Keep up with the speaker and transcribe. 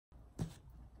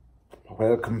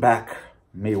Welcome back,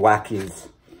 me wackies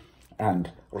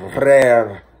and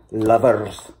rare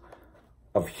lovers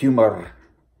of humor.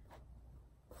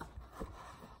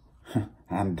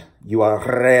 And you are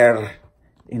rare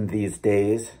in these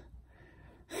days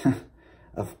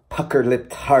of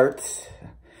pucker-lipped hearts.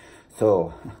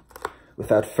 So,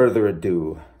 without further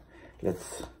ado, let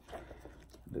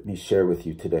me share with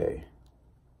you today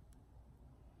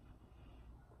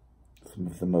some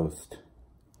of the most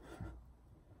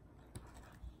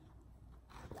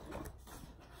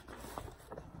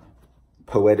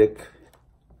poetic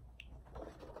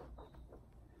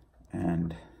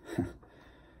and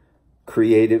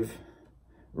creative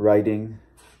writing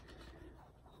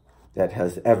that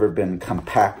has ever been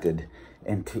compacted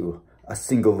into a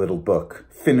single little book,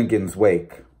 Finnegans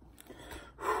Wake.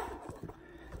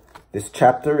 This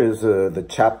chapter is the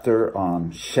chapter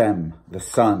on Shem, the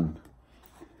son,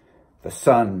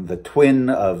 the twin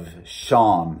of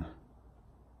Shem.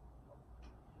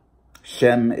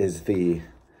 Shem is the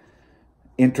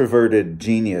introverted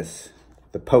genius,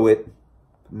 the poet,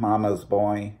 mama's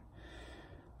boy.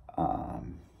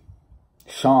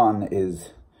 Shem is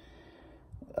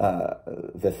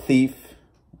the thief,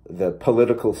 the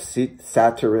political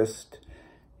satirist.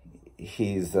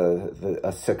 He's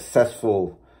a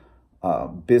successful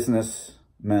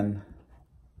businessman,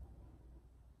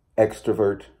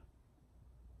 extrovert.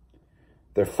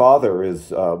 Their father is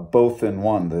both in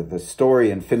one. The story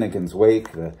in Finnegans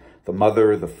Wake, the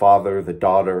mother, the father, the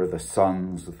daughter, the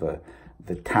sons, the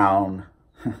town.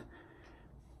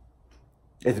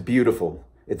 It's beautiful.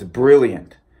 It's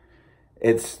brilliant.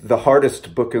 It's the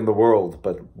hardest book in the world,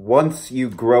 but once you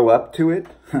grow up to it,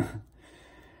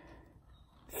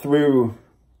 through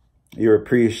your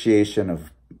appreciation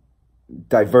of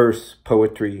diverse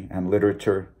poetry and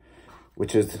literature,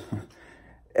 which is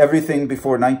everything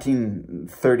before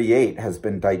 1938 has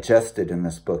been digested in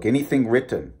this book. Anything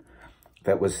written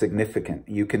that was significant,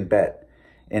 you can bet.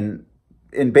 In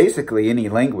basically any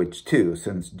language too,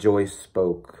 since Joyce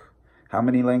spoke, how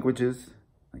many languages?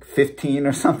 Like 15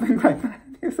 or something like that.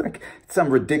 It's like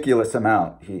some ridiculous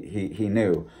amount he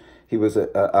knew. He was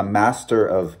a master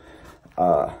of,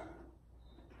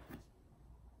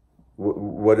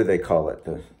 what do they call it?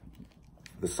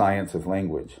 The science of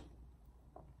language.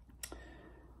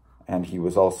 And he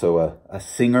was also a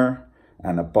singer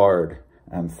and a bard.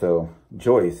 And so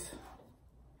Joyce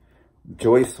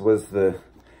was the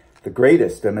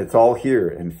greatest, and it's all here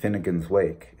in Finnegans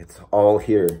Wake. It's all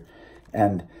here.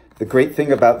 And the great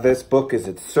thing about this book is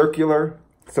it's circular,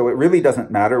 so it really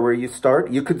doesn't matter where you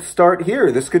start. You could start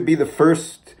here. This could be the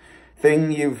first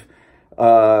thing you've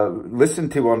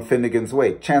listened to on Finnegans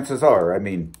Wake. Chances are, I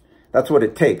mean, that's what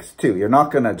it takes too. You're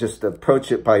not going to just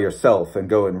approach it by yourself and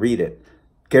go and read it.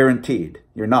 Guaranteed.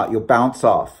 You're not. You'll bounce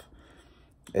off.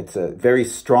 It's a very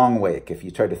strong wake. If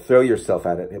you try to throw yourself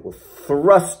at it, it will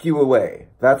thrust you away.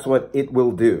 That's what it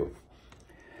will do.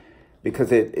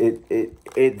 Because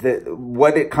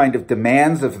what it kind of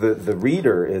demands of the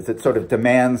reader is it sort of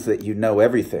demands that you know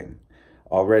everything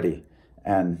already.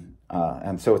 And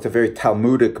so it's a very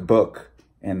Talmudic book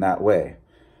in that way.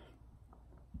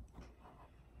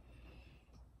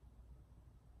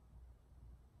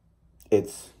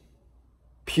 It's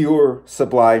pure,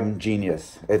 sublime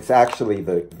genius. It's actually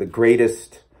the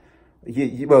greatest.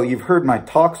 Well, you've heard my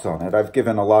talks on it. I've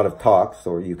given a lot of talks,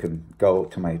 or you can go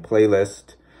to my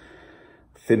playlist,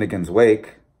 Finnegans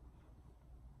Wake,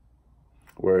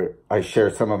 where I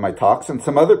share some of my talks and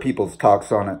some other people's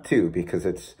talks on it too, because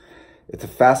it's a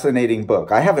fascinating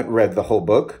book. I haven't read the whole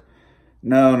book.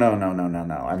 No.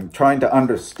 I'm trying to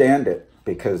understand it,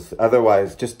 because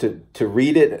otherwise just to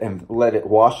read it and let it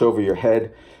wash over your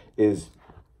head is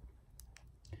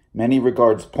many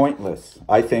regards pointless.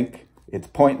 I think it's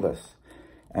pointless,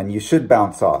 and you should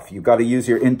bounce off. You've got to use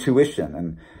your intuition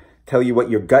and tell you what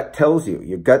your gut tells you.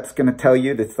 Your gut's going to tell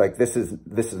you that's like, this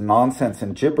is nonsense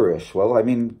and gibberish. Well, I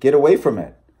mean, get away from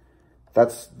it.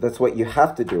 That's what you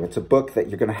have to do. It's a book that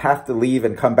you're going to have to leave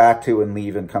and come back to and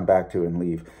leave and come back to and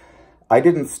leave. I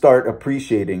didn't start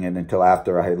appreciating it until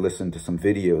after I had listened to some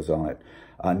videos on it,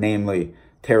 namely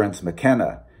Terence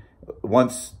McKenna.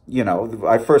 Once,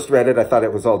 I first read it, I thought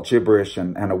it was all gibberish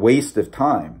and a waste of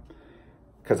time,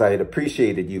 because I had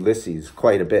appreciated Ulysses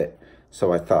quite a bit.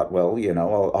 So I thought, well,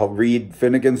 I'll read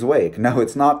Finnegans Wake. No,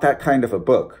 it's not that kind of a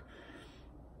book.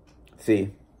 See?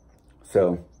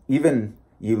 So even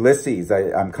Ulysses,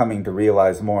 I'm coming to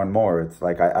realize more and more. It's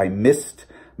like I missed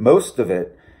most of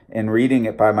it in reading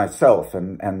it by myself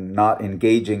and not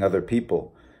engaging other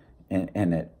people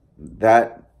in it.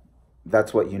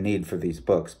 That's what you need for these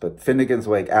books. But Finnegans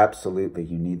Wake, absolutely,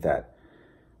 you need that.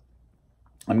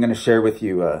 I'm going to share with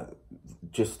you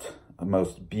just a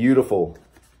most beautiful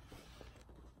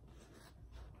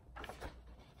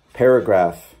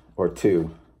paragraph or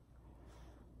two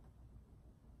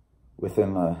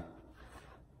within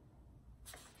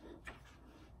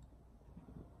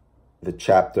the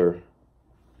chapter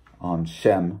on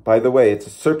Shem. By the way, it's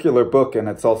a circular book, and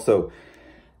it's also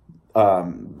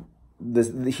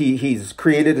he's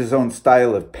created his own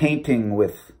style of painting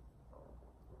with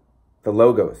the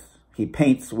logos. He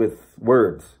paints with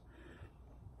words.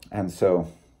 And so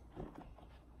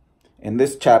in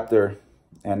this chapter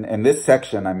and in this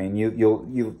section, I mean,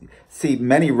 you'll see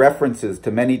many references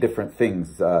to many different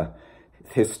things,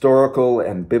 historical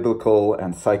and biblical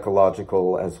and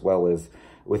psychological, as well as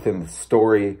within the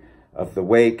story of the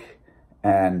wake,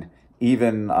 and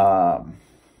even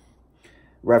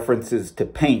references to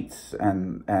paints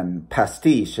and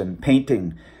pastiche and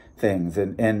painting things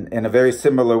in a very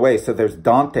similar way. So there's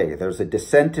Dante, there's a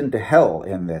descent into hell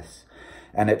in this,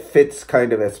 and it fits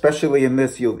kind of, especially in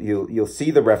this, you'll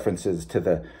see the references to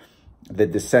the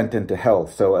descent into hell.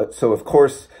 So of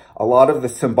course, a lot of the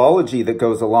symbology that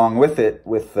goes along with it,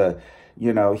 with the,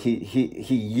 you know, he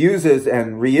uses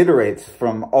and reiterates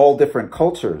from all different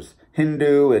cultures,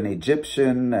 Hindu and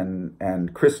Egyptian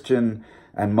and Christian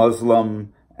and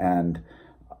Muslim and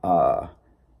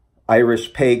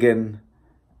Irish pagan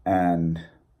and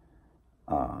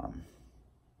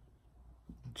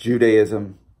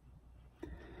Judaism.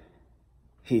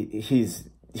 He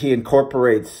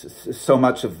incorporates so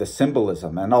much of the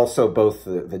symbolism, and also both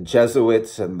the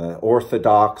Jesuits and the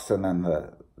Orthodox and then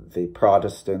the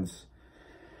Protestants.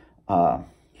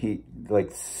 He,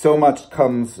 like, so much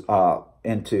comes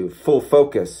into full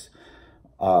focus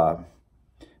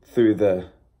through the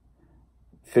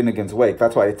Finnegans Wake.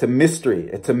 That's why it's a mystery.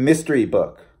 It's a mystery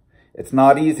book. It's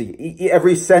not easy.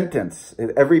 Every sentence,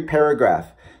 every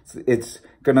paragraph, it's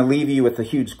going to leave you with a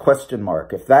huge question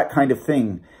mark. If that kind of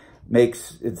thing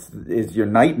is your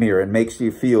nightmare and makes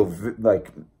you feel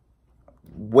like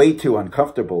way too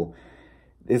uncomfortable,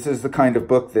 this is the kind of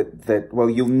book that well,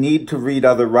 you'll need to read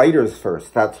other writers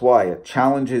first. That's why it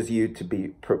challenges you to be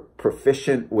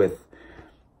proficient with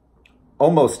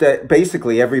almost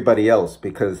basically everybody else,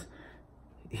 because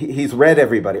he's read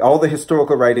everybody, all the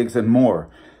historical writings and more.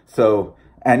 So,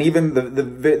 and even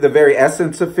the very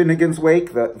essence of Finnegans Wake,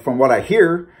 from what I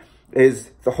hear, is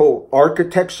the whole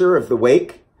architecture of the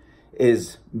wake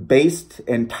is based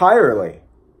entirely,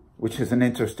 which is an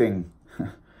interesting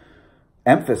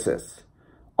emphasis,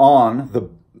 on the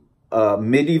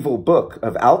medieval book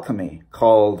of alchemy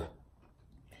called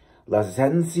La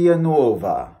Scienza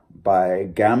Nuova by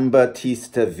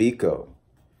Giambattista Vico.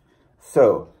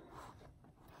 So,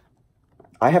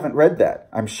 I haven't read that.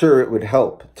 I'm sure it would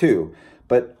help too.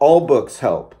 But all books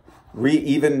help.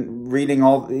 Even reading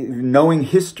knowing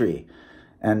history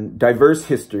and diverse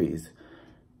histories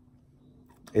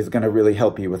is going to really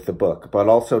help you with the book. But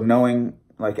also knowing,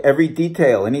 like, every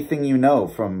detail, anything you know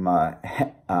from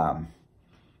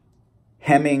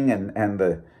hemming and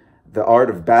the art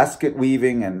of basket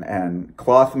weaving and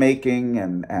cloth making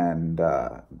and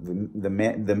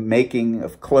the making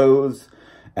of clothes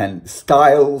and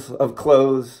styles of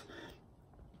clothes,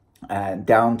 and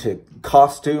down to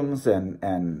costumes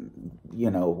and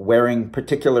you know, wearing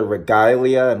particular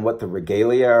regalia and what the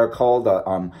regalia are called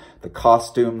on the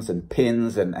costumes, and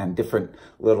pins and different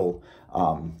little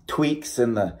tweaks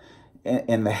in the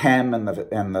hem and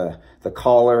the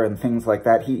collar and things like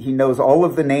that. He knows all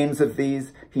of the names of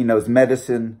these. He knows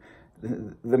medicine.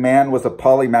 The man was a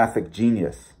polymathic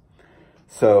genius.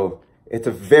 So it's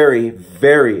a very,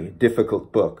 very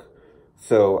difficult book.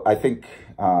 So I think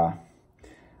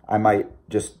I might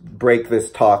just break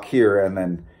this talk here and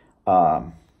then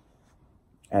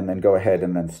go ahead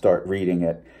and then start reading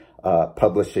it,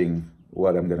 publishing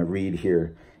what I'm going to read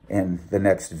here in the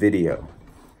next video.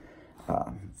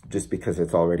 Just because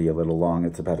it's already a little long.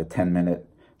 It's about a 10-minute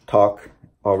talk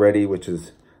already, which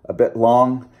is a bit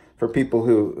long for people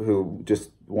who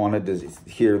just wanted to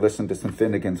listen to some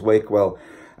Finnegans Wake. Well,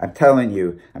 I'm telling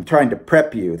you, I'm trying to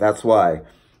prep you. That's why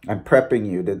I'm prepping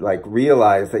you to, like,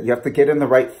 realize that you have to get in the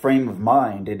right frame of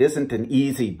mind. It isn't an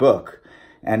easy book,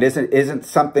 and isn't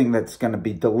something that's going to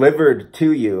be delivered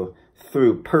to you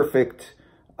through perfect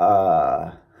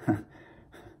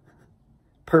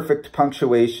perfect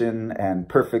punctuation and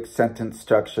perfect sentence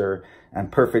structure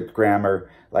and perfect grammar.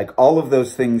 Like, all of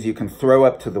those things you can throw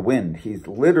up to the wind. He's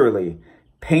literally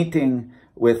painting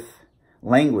with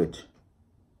language.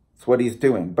 That's what he's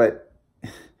doing. But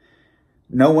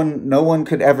no one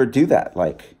could ever do that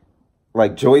like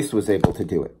Joyce was able to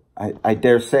do it. I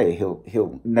dare say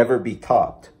he'll never be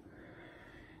topped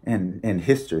in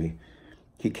history.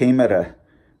 He came at a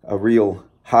a real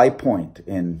high point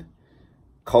in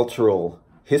cultural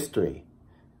history,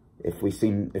 if we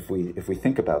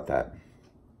think about that.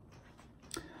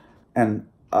 And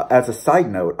as a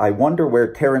side note, I wonder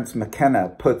where Terence McKenna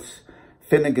puts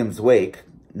Finnegans Wake,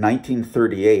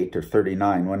 1938 or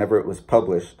 39, whenever it was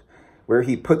published, where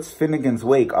he puts Finnegans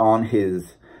Wake on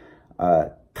his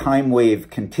time wave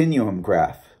continuum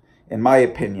graph. In my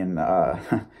opinion,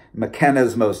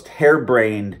 McKenna's most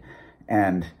harebrained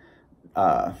and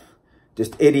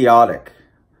just idiotic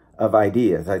of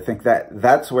ideas. I think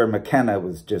that's where McKenna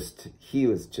was just, he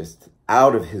was just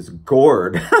out of his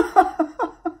gourd.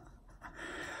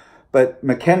 But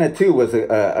McKenna too was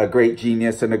a great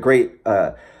genius and a great,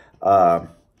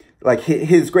 like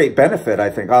his great benefit, I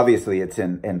think, obviously it's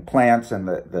in plants and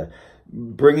the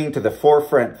bringing to the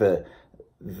forefront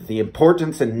the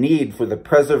importance and need for the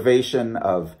preservation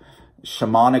of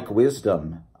shamanic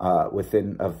wisdom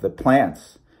of the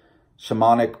plants,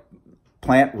 shamanic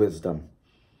plant wisdom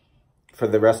for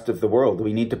the rest of the world.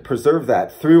 We need to preserve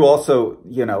that through also,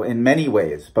 you know, in many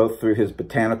ways, both through his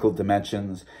botanical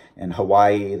dimensions in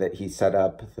Hawaii that he set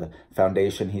up, the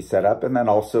foundation he set up, and then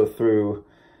also through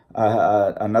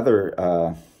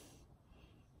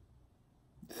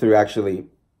through actually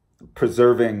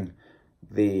preserving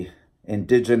the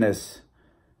indigenous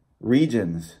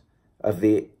regions of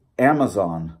the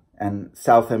Amazon and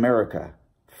South America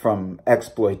from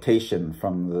exploitation,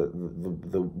 from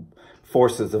the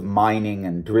forces of mining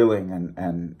and drilling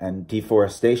and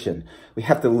deforestation. We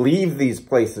have to leave these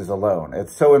places alone.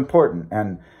 It's so important.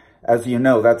 And as you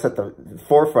know, that's at the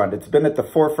forefront. It's been at the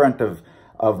forefront of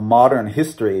modern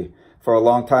history for a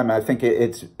long time. I think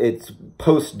it's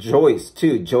post Joyce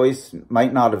too. Joyce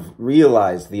might not have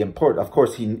realized the importance. Of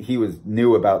course, he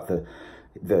knew about the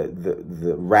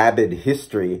rabid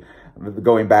history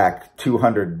going back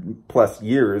 200 plus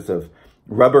years of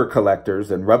rubber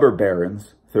collectors and rubber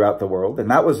barons throughout the world.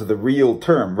 And that was the real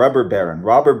term, rubber baron.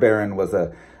 Robber baron was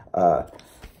a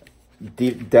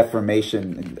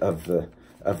deformation of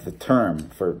the term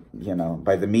for, you know,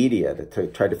 by the media to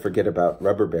try to forget about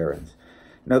rubber barons.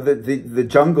 No, the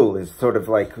jungle is sort of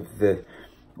like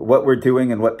what we're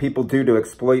doing and what people do to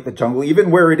exploit the jungle,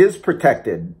 even where it is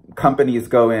protected. Companies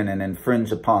go in and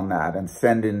infringe upon that and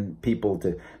send in people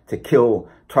to kill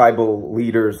tribal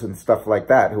leaders and stuff like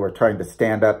that who are trying to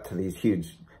stand up to these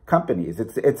huge companies.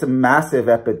 It's a massive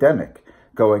epidemic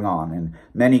going on in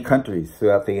many countries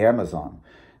throughout the Amazon.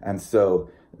 And so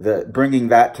bringing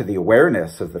that to the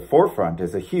awareness of the forefront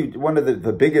is one of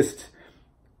the biggest,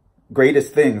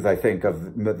 greatest things, I think,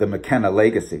 of the McKenna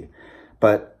legacy.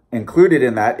 But included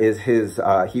in that is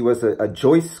he was a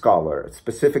Joyce scholar,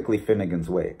 specifically Finnegans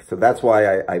Wake. So that's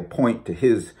why I point to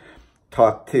his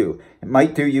talk too. It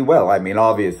might do you well. I mean,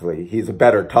 obviously, he's a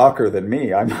better talker than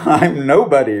me. I'm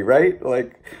nobody, right?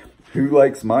 Like, who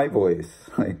likes my voice?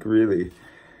 Like, really.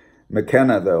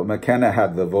 McKenna, though, McKenna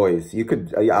had the voice.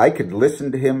 I could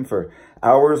listen to him for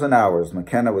hours and hours.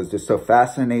 McKenna was just so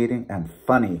fascinating and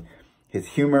funny. His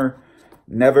humor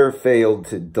never failed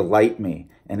to delight me.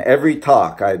 In every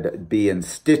talk, I'd be in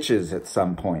stitches at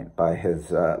some point by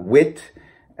his wit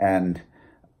and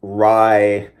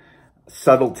wry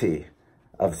subtlety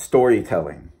of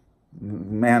storytelling.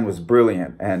 Man was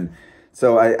brilliant. And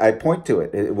so I point to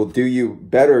it. It will do you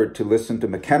better to listen to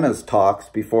McKenna's talks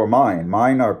before mine.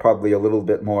 Mine are probably a little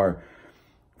bit more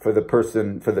for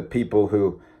the people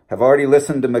who have already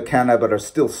listened to McKenna but are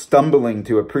still stumbling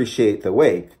to appreciate the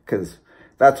Wake, because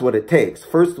that's what it takes.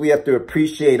 First, we have to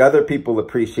appreciate other people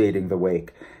appreciating the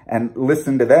Wake and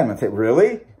listen to them and say,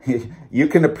 really? You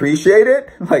can appreciate it?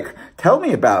 Like, tell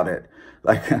me about it.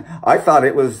 Like, I thought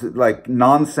it was like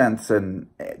nonsense and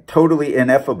totally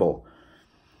ineffable.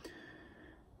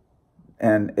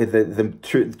 And the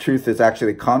truth is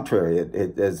actually contrary.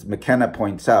 As McKenna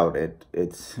points out,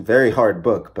 it's a very hard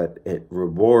book, but it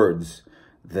rewards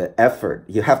the effort.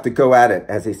 You have to go at it,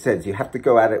 as he says, you have to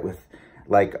go at it with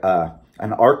like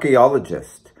an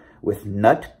archaeologist with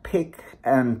nut pick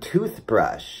and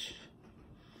toothbrush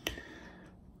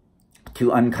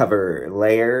to uncover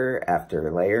layer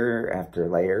after layer after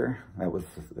layer. That was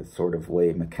the sort of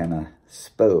way McKenna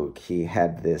spoke. He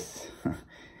had this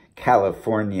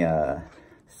California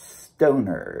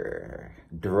stoner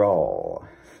drawl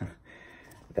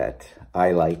that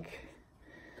I like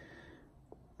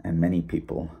and many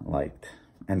people liked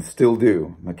and still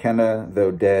do. McKenna,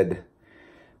 though dead,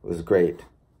 was great.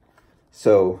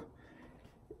 So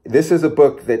this is a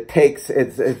book that takes,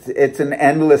 it's an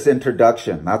endless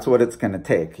introduction. That's what it's going to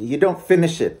take. You don't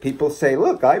finish it. People say,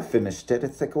 look, I've finished it.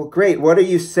 It's like, well, great. What are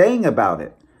you saying about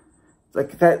it?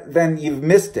 like that, then you've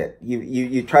missed it.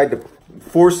 You tried to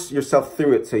force yourself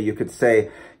through it so you could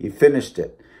say you finished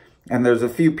it. And there's a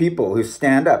few people who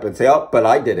stand up and say, oh, but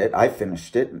I did it. I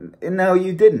finished it. And no,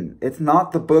 you didn't. It's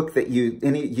not the book that you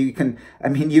can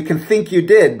think you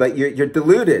did, but you're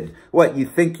deluded. What, you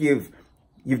think you've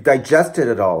digested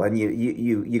it all and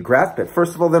you grasp it.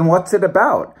 First of all, then what's it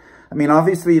about? I mean,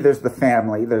 obviously there's the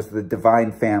family, there's the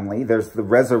divine family, there's the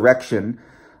resurrection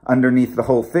underneath the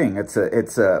whole thing. It's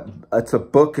a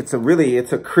book. It's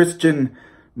a Christian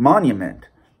monument.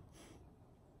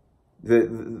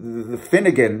 The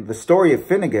Finnegan, the story of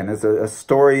Finnegan is a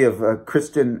story of a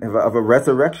Christian, of a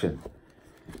resurrection,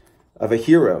 of a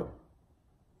hero,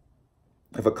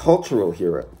 of a cultural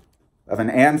hero, of an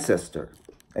ancestor.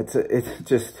 It's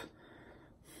just,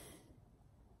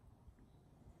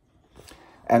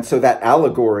 and so that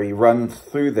allegory runs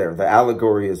through there. The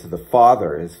allegory is the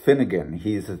father, is Finnegan.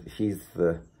 He's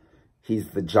the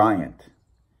giant.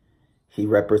 He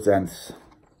represents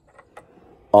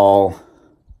all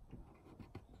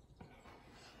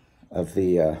of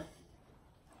the,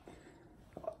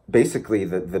 basically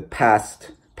the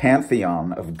past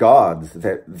pantheon of gods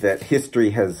that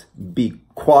history has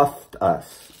bequeathed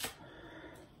us.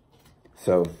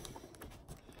 So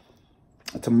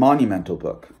it's a monumental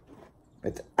book.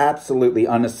 It's absolutely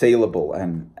unassailable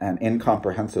and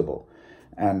incomprehensible.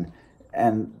 And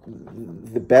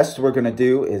the best we're going to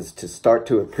do is to start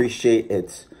to appreciate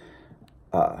its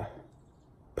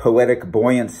poetic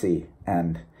buoyancy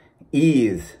and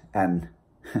ease and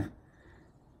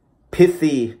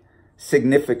pithy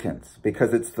significance,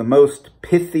 because it's the most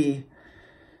pithy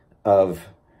of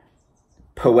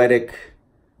poetic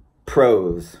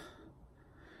prose.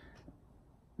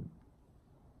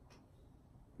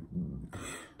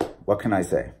 What can I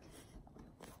say?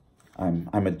 I'm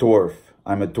a dwarf.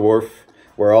 I'm a dwarf.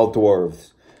 We're all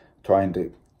dwarves trying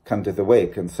to come to the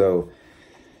wake. And so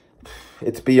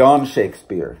it's beyond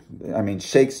Shakespeare. I mean,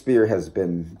 Shakespeare has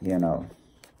been,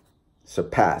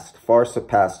 surpassed, far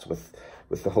surpassed with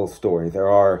the whole story. There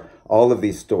are all of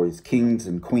these stories, kings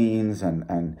and queens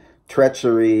and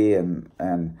treachery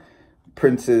and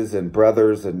princes and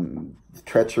brothers and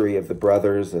treachery of the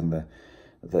brothers and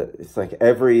it's like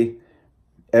every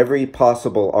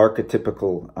possible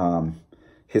archetypical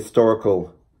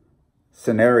historical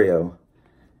scenario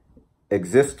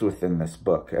exists within this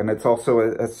book. And it's also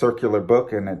a circular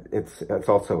book, and it's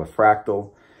also a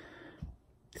fractal.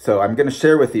 So I'm going to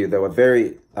share with you, though, a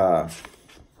very, it's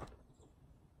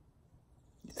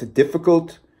a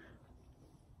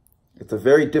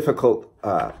very difficult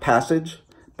passage,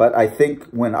 but I think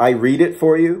when I read it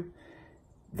for you,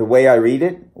 the way I read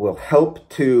it will help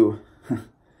to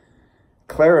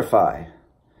clarify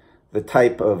the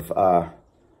type of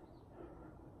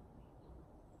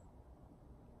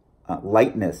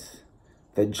lightness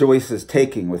that Joyce is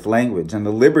taking with language and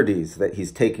the liberties that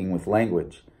he's taking with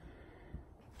language.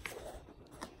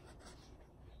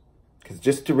 Because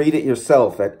just to read it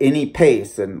yourself at any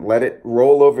pace and let it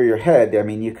roll over your head, I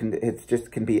mean, it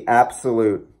just can be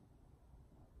absolute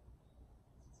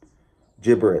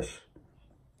gibberish.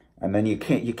 And then you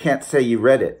can't say you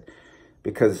read it,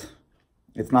 because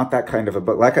it's not that kind of a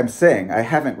book. Like I'm saying, I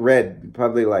haven't read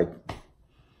probably like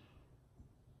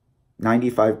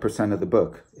 95% of the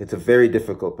book. It's a very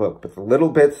difficult book, but the little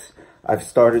bits I've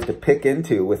started to pick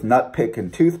into with nut pick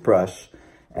and toothbrush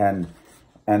and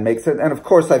make sense. And of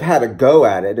course, I've had a go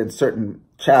at it in certain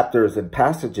chapters and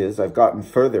passages. I've gotten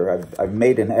further. I've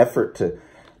made an effort to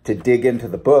dig into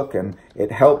the book, and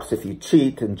it helps if you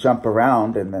cheat and jump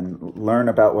around and then learn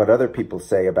about what other people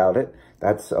say about it.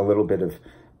 That's a little bit of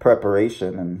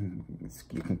preparation, and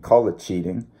you can call it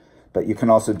cheating, but you can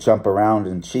also jump around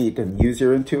and cheat and use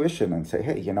your intuition and say,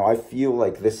 hey, I feel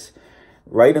like this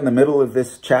right in the middle of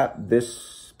this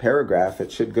paragraph,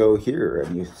 it should go here,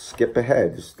 and you skip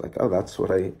ahead, just like, oh, that's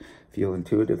what I feel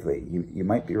intuitively. You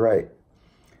might be right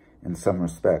in some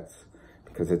respects,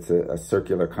 because it's a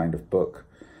circular kind of book.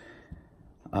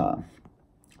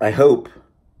 I hope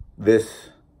this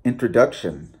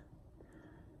introduction,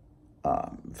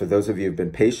 for those of you who've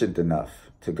been patient enough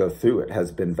to go through it,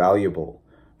 has been valuable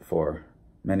for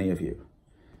many of you,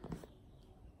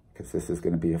 because this is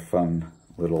going to be a fun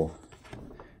little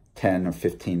 10 or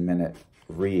 15 minute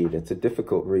read. It's a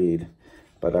difficult read,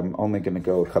 but I'm only going to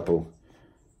go a couple,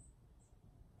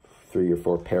 3 or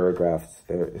 4 paragraphs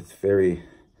there. It's very,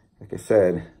 like I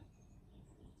said,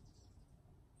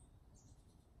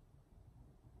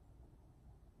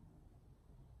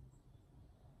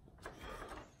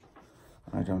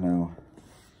 I don't know.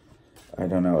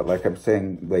 Like I'm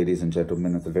saying, ladies and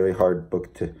gentlemen, it's a very hard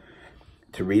book to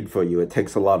read for you. It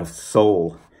takes a lot of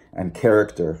soul and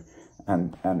character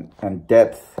and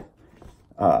depth,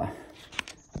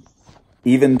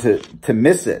 even to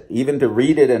miss it, even to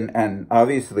read it, and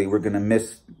obviously we're going to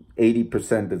miss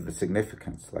 80% of the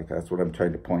significance. Like, that's what I'm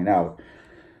trying to point out.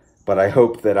 But I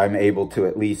hope that I'm able to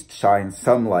at least shine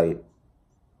some light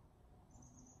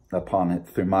upon it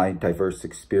through my diverse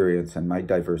experience and my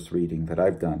diverse reading that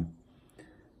I've done.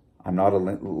 I'm not a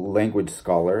language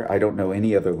scholar. I don't know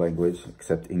any other language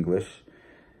except English.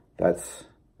 That's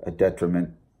a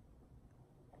detriment.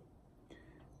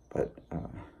 But I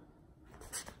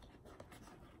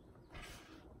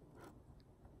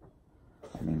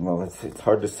mean, well, it's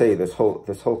hard to say. This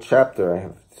whole chapter, I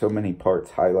have so many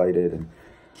parts highlighted and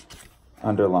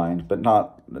underlined, but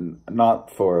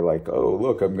not for like, oh,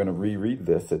 look, I'm going to reread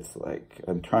this. It's like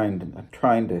I'm trying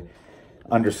to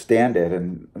understand it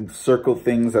and circle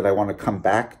things that I want to come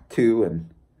back to and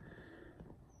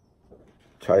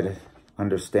try to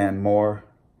understand more,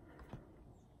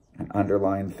 and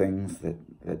underline things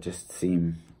that just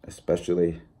seem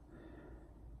especially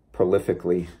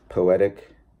prolifically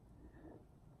poetic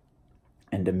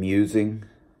and amusing.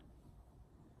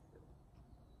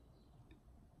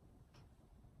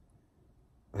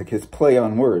 Like his play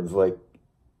on words,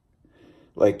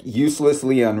 like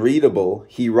uselessly unreadable,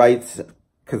 he writes,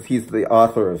 because he's the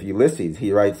author of Ulysses,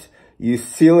 he writes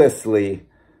uselessly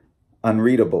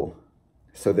unreadable.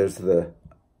 So there's the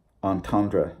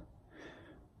entendre.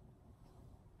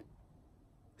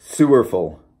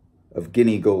 Sewerful of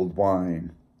guinea gold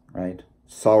wine, right?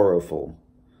 Sorrowful,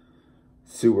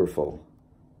 sewerful,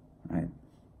 right?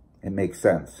 It makes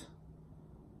sense.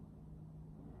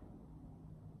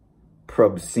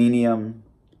 Probscenium,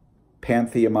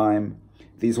 pantheomime.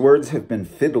 These words have been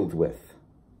fiddled with.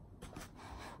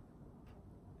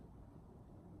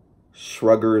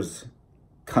 Shrugger's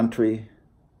country.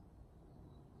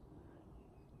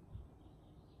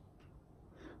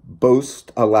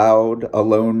 Boast aloud,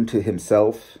 alone to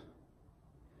himself.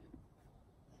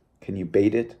 Can you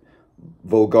bait it?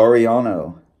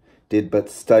 Vulgariano did but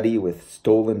study with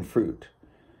stolen fruit,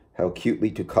 how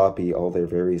cutely to copy all their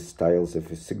various styles of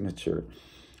his signature,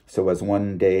 so as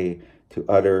one day to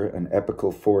utter an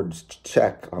epical forged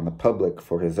check on the public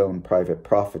for his own private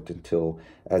profit, until,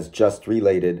 as just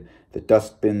related, the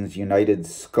Dustbin's United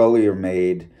Scullier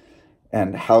Maid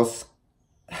and House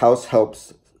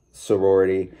Helps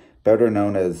sorority, better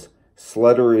known as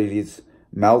Sluttery's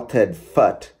Malted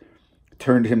Fut,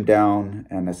 turned him down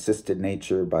and assisted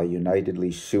nature by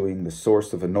unitedly shooing the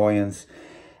source of annoyance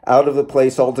out of the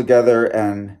place altogether,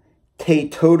 and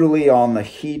totally on the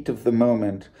heat of the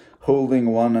moment, holding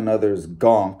one another's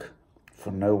gonk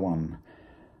for no one,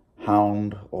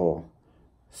 hound or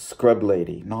scrub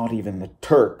lady, not even the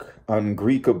Turk,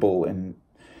 ungreekable in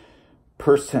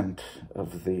percent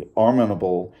of the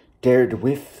armable, dared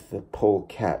whiff the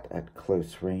polecat at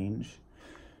close range,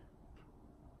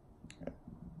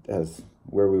 as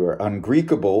where we were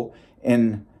ungreekable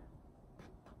in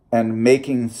and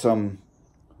making some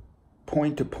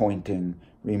point-to-pointing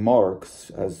remarks,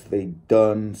 as they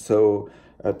done so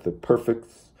at the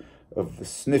perfects of the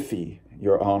sniffy,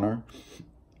 your honor.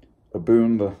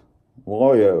 Aboon the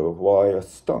loyo, why a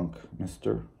stunk,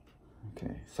 mister.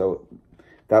 Okay, so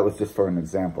that was just for an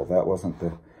example. That wasn't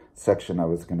the section I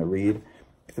was going to read.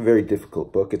 It's a very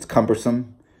difficult book. It's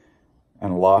cumbersome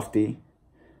and lofty,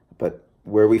 but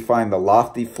where we find the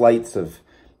lofty flights of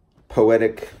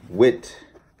poetic wit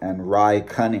and wry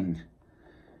cunning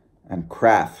and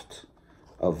craft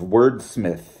of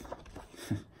wordsmith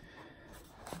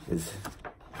is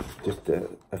just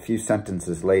a few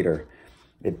sentences later.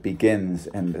 It begins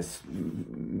in this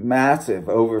massive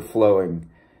overflowing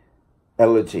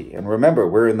elegy. And remember,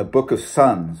 we're in the Book of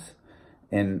Sons,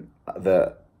 in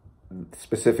the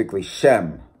specifically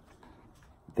Shem,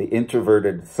 the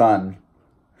introverted son,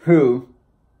 who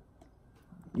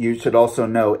you should also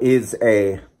know is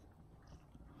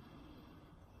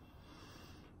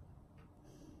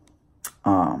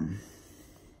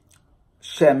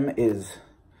Shem is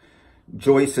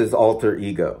Joyce's alter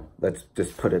ego. Let's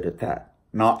just put it at that.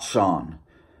 Not Sean.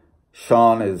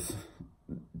 Sean is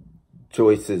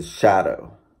Joyce's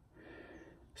shadow.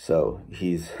 So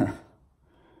he's,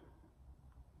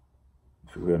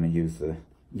 we're going to use the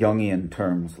Jungian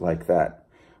terms like that,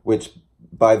 which,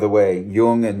 by the way,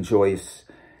 Jung and Joyce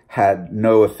had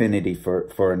no affinity for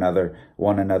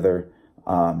one another.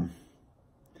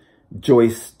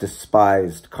 Joyce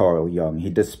despised Carl Jung. He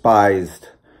despised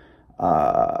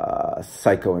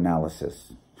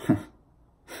psychoanalysis.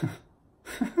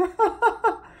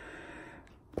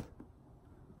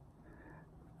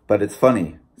 But it's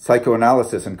funny.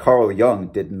 Psychoanalysis and Carl Jung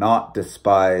did not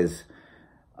despise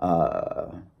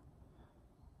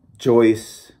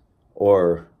Joyce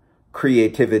or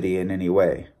creativity in any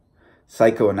way.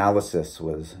 Psychoanalysis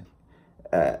was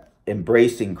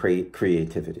embracing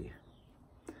creativity.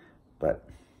 But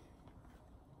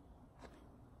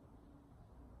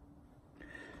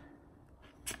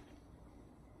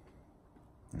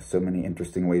there's so many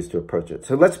interesting ways to approach it.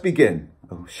 So let's begin,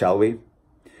 shall we?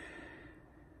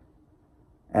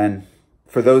 And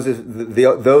for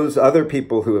those other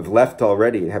people who have left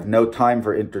already, have no time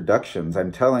for introductions,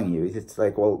 I'm telling you, it's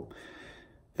like, well,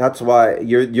 that's why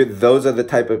those are the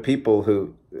type of people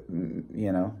who,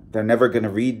 you know, they're never going to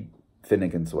read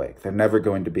Finnegans Wake. They're never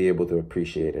going to be able to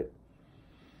appreciate it.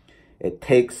 It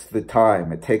takes the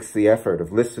time, it takes the effort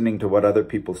of listening to what other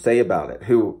people say about it,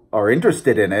 who are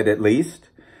interested in it at least.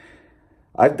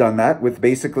 I've done that with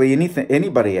basically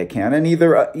anybody I can, and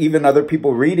even other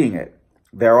people reading it.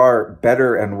 There are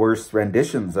better and worse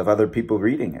renditions of other people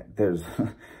reading it. There's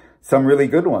some really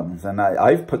good ones, and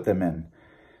I've put them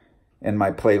in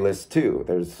my playlist too.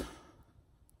 There's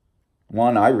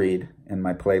one I read in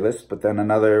my playlist, but then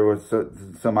another was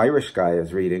some Irish guy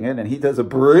is reading it, and he does a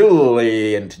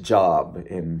brilliant job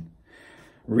in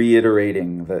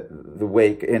reiterating the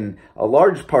Wake. In a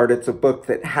large part, it's a book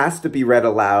that has to be read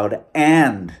aloud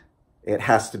and it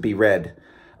has to be read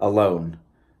alone.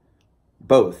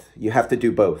 Both. You have to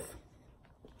do both.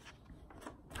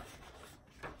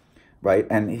 Right?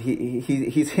 And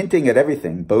he's hinting at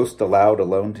everything. Boast aloud,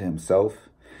 alone to himself.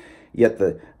 Yet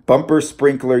the bumper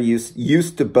sprinkler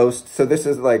used to boast. So this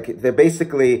is like, they're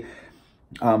basically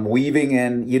weaving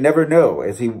in, you never know,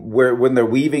 when they're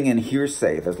weaving in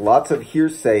hearsay. There's lots of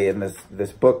hearsay in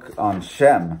this book on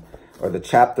Shem, or the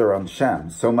chapter on Shem.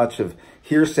 So much of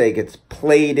hearsay gets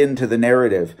played into the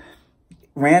narrative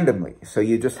randomly. So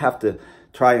you just have to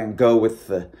try and go with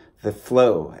the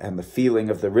flow and the feeling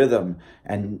of the rhythm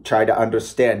and try to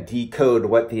understand, decode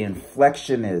what the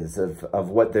inflection is of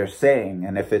what they're saying.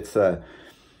 And if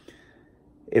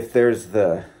there's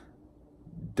the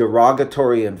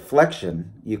derogatory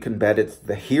inflection, you can bet it's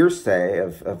the hearsay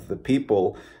of the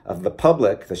people, of the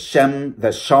public, the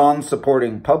Shem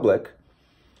supporting public,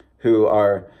 who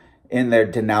are in there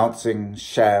denouncing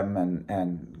Shem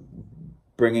and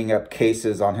bringing up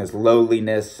cases on his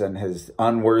lowliness and his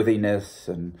unworthiness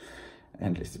and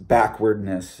his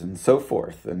backwardness and so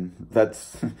forth. And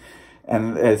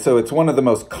so it's one of the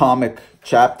most comic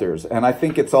chapters. And I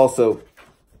think it's also,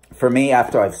 for me,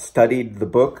 after I've studied the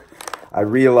book, I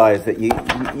realized that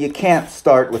you can't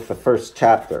start with the first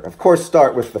chapter. Of course,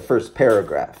 start with the first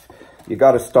paragraph. You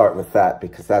got to start with that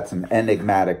because that's an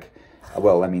enigmatic.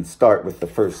 Well, I mean, start with the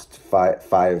first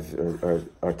five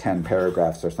or 10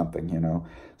 paragraphs or something, you know.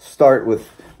 Start with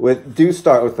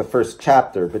the first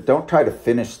chapter, but don't try to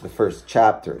finish the first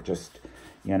chapter. Just,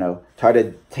 you know, try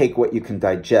to take what you can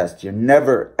digest. You're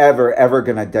never, ever, ever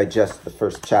going to digest the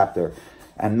first chapter,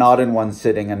 and not in one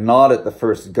sitting, and not at the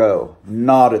first go.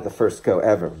 Not at the first go,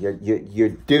 ever. You're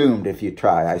doomed if you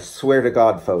try. I swear to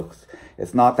God, folks,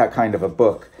 it's not that kind of a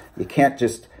book. You can't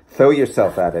just throw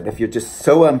yourself at it. If you're just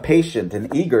so impatient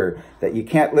and eager that you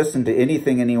can't listen to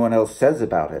anything anyone else says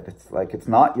about it, it's like it's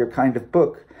not your kind of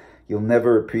book. You'll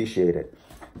never appreciate it.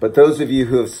 But those of you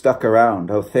who have stuck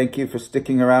around, oh, thank you for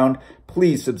sticking around.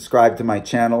 Please subscribe to my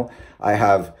channel. I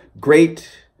have great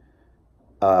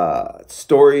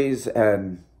stories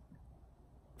and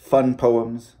fun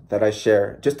poems that I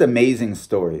share. Just amazing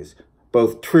stories,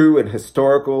 both true and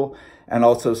historical, and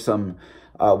also some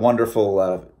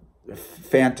wonderful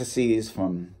fantasies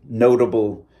from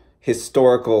notable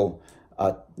historical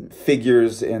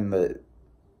figures in the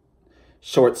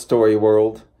short story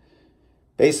world.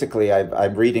 Basically,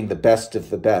 I'm reading the best of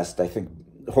the best. I think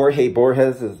Jorge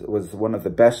Borges was one of the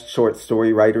best short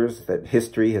story writers that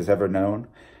history has ever known.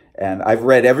 And I've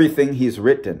read everything he's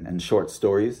written in short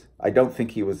stories. I don't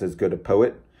think he was as good a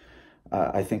poet.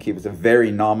 I think he was a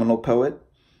very nominal poet.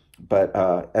 But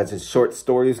as his short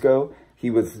stories go, he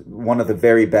was one of the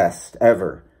very best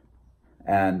ever.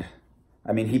 And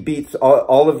I mean, he beats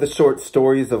all of the short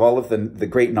stories of all of the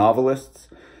great novelists.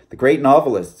 The great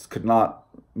novelists could not,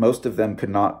 most of them could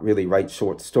not really write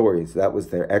short stories. That was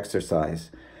their exercise.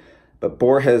 But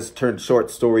Borges turned short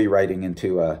story writing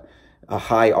into a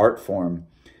high art form.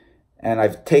 And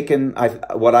I've taken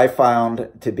what I found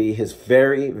to be his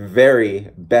very, very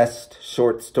best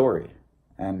short story.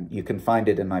 And you can find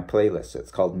it in my playlist.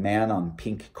 It's called Man on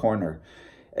Pink Corner.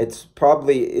 It's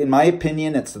probably, in my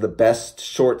opinion, it's the best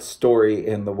short story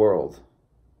in the world.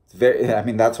 I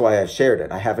mean, that's why I shared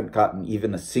it. I haven't gotten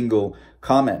even a single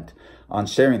comment on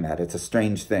sharing that. It's a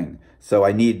strange thing. So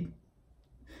I need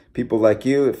people like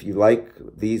you. If you like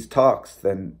these talks,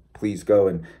 then please go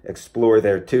and explore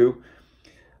there too.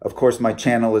 Of course, my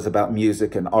channel is about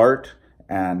music and art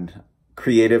and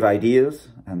creative ideas.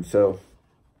 And so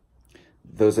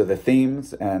those are the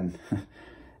themes. And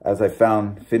as I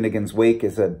found, Finnegans Wake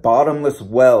is a bottomless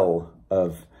well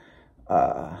of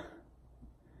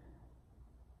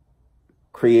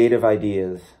creative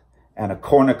ideas and a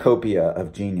cornucopia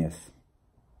of genius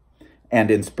and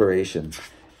inspiration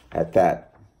at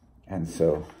that. And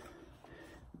so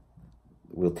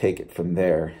we'll take it from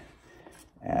there.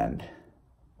 And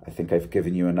I think I've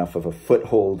given you enough of a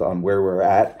foothold on where we're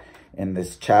at in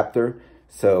this chapter.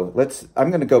 So I'm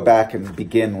going to go back and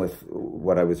begin with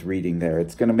what I was reading there.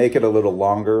 It's going to make it a little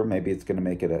longer. Maybe it's going to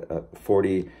make it a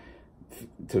 40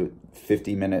 to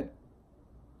 50 minute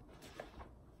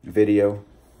video,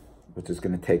 which is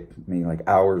going to take me like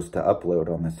hours to upload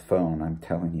on this phone. I'm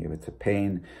telling you, it's a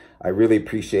pain. I really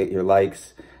appreciate your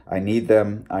likes. I need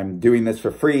them. I'm doing this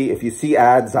for free. If you see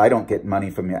ads, I don't get money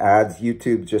from your ads.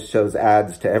 YouTube just shows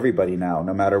ads to everybody now,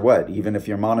 no matter what, even if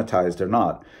you're monetized or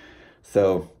not.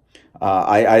 So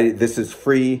this is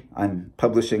free. I'm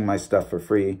publishing my stuff for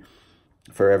free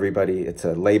for everybody. It's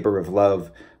a labor of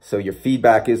love. So your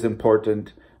feedback is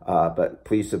important, but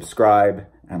please subscribe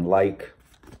and like.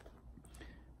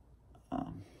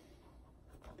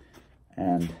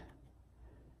 And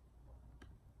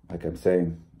like I'm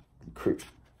saying,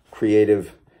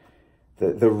 creative,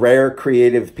 the rare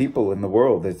creative people in the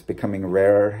world is becoming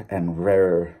rarer and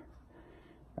rarer.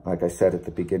 Like I said at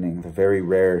the beginning, the very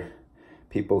rare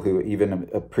people who even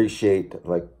appreciate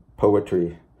like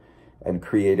poetry and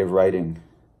creative writing.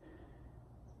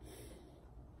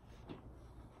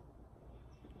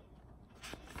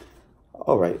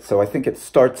 All right, so I think it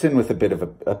starts in with a bit of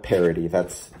a parody.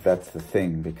 That's the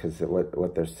thing, because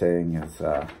what they're saying is,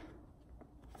 did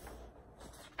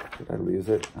I lose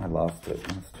it? I lost it.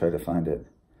 Let's try to find it.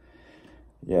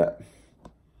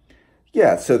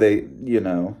 Yeah, so they,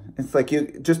 it's like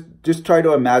you just try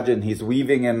to imagine he's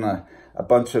weaving in a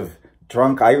bunch of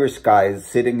drunk Irish guys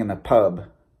sitting in a pub,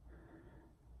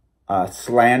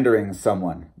 slandering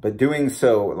someone, but doing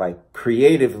so like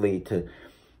creatively to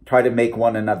try to make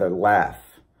one another laugh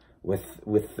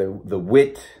with the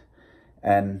wit.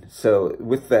 And so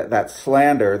with that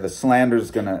slander, the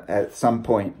slander's gonna at some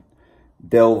point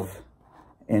delve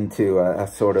into a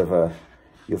sort of a,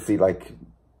 you'll see like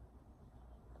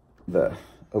the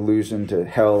allusion to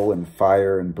hell and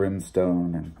fire and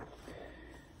brimstone,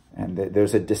 and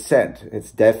there's a descent.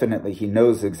 It's definitely, he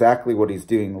knows exactly what he's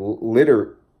doing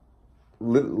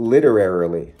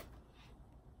literarily.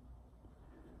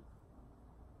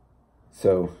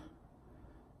 So,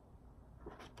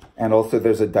 and also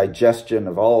there's a digestion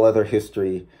of all other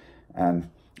history and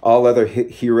all other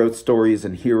hero stories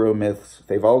and hero myths.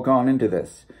 They've all gone into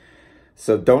this.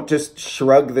 So don't just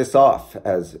shrug this off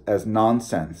as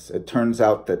nonsense. It turns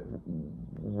out that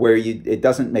where it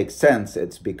doesn't make sense,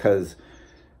 it's because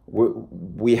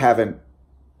we haven't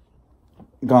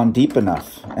gone deep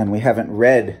enough and we haven't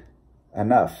read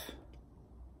enough.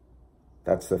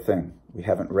 That's the thing. We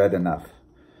haven't read enough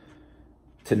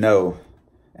to know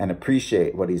and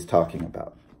appreciate what he's talking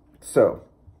about. So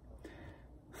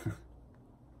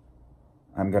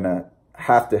I'm going to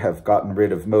have gotten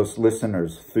rid of most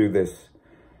listeners through this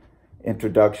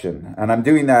introduction. And I'm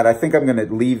doing that. I think I'm going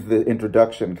to leave the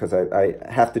introduction because I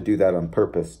have to do that on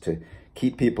purpose to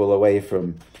keep people away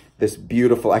from this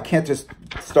beautiful. I can't just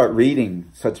start reading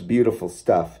such beautiful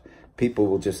stuff. People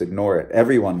will just ignore it.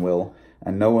 Everyone will,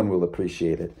 and no one will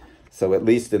appreciate it. So at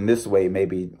least in this way,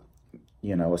 maybe,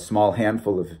 a small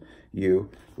handful of you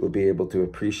will be able to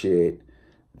appreciate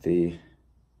the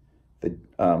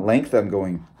length I'm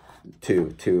going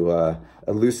to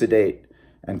elucidate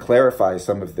and clarify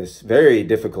some of this very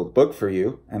difficult book for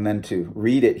you, and then to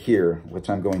read it here, which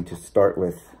I'm going to start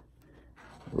with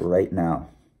right now.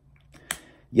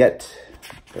 But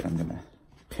I'm going to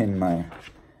pin my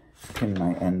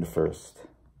end first.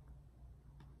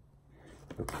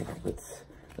 Okay,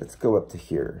 let's go up to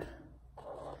here,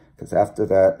 because after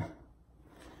that,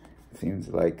 it seems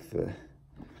like the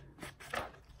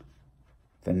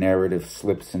narrative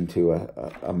slips into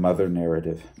a mother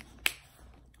narrative.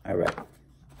 All right.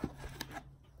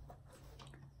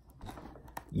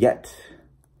 Yet,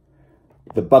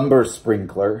 the bumper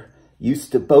sprinkler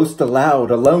used to boast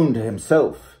aloud alone to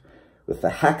himself, with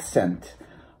the accent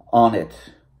on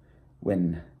it,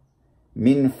 when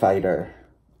Minfighter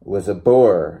was a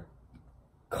Boer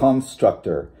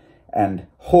constructor and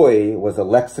Hoy was a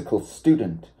lexical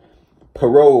student,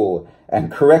 parole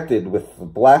and corrected with the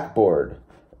blackboard,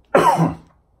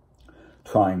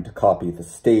 trying to copy the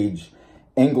stage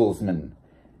Engelsman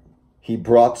he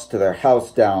brought to their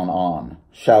house down on,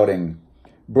 shouting,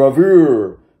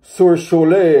 "Bravoure! sur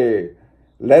cholet,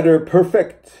 letter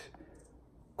perfect,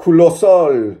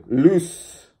 colossal,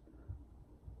 loose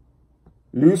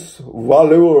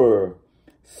valeur,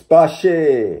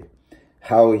 spache.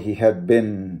 How he had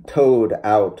been towed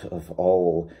out of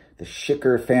all the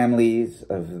Schicker families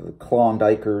of the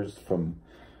Klondikers from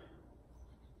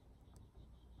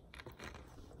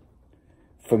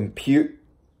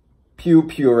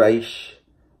Puraish,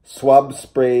 swab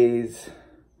sprays,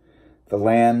 the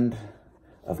land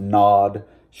of Nod,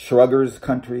 Shruggers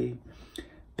country,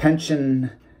 pension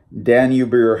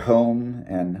Danubier home,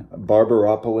 and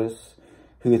Barbaropolis,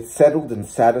 who had settled and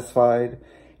satisfied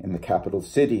in the capital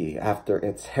city after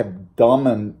its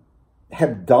hebdomadary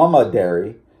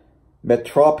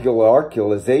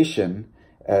metropolarchalization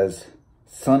as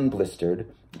sun-blistered,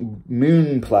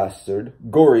 moon-plastered,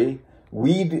 gory,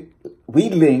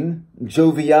 wheedling,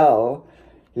 jovial,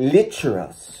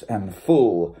 liturous, and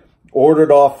full,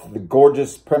 ordered off the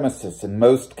gorgeous premises in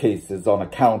most cases on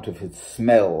account of his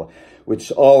smell,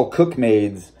 which all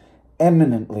cookmaids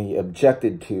eminently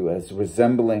objected to as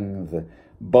resembling the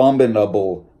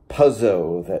abominable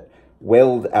puzzo that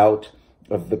welled out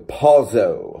of the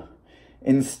pozzo.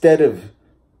 Instead of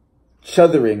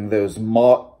chuthering those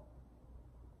model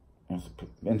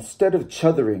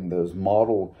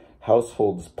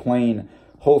households plain,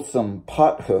 wholesome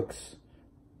pothooks,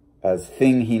 as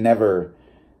thing he never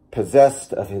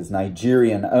possessed of his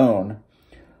Nigerian own,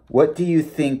 what do you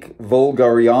think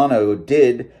Vulgariano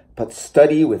did but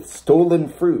study with stolen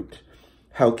fruit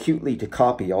how cutely to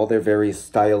copy all their various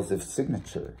styles of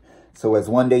signature, so as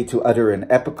one day to utter an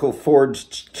epical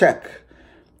forged check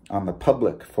on the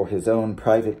public for his own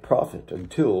private profit,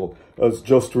 until, as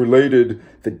just related,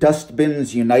 the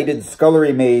Dustbins United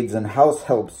Scullery Maids and House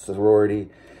Helps sorority,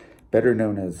 better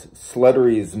known as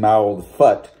Sluttery's Mouthed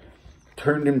Fut,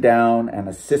 turned him down and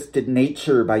assisted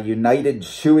nature by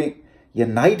unitedly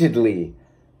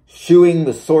shooing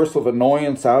the source of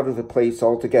annoyance out of the place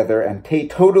altogether, and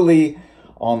totally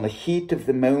on the heat of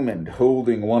the moment,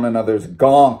 holding one another's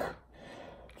gonk,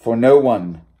 for no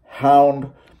one,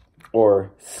 hound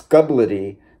or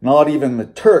scublety, not even the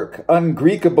Turk,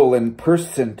 ungreekable in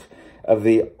percent of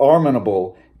the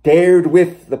armenable, dared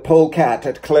with the polecat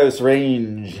at close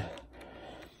range,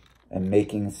 and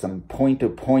making some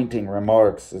point-of-pointing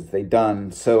remarks as they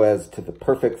done, so as to the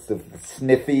perfects of the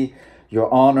sniffy, your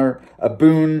honor, a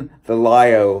boon, the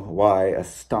lio, why, a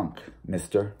stunk,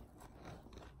 mister.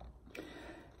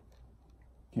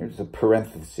 Here's a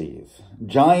parenthesis.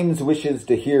 James wishes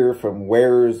to hear from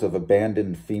wearers of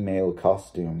abandoned female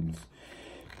costumes.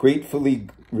 Gratefully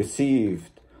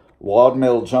received.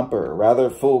 Wadmill jumper, rather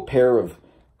full pair of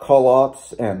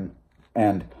culottes and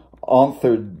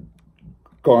authored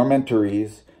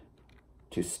garmentaries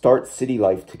to start city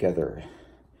life together.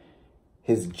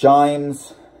 His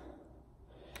James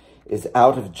is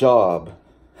out of job.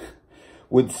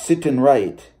 Would sit and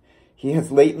write. He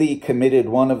has lately committed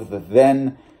one of the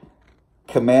then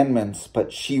commandments,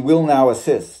 but she will now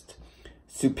assist.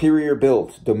 Superior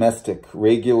built, domestic,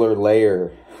 regular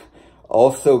layer.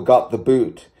 Also got the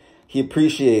boot. He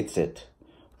appreciates it.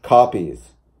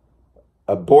 Copies.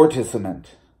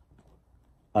 Abortisement.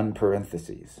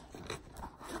 Unparentheses.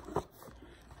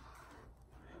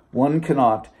 One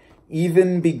cannot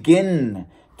even begin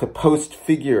to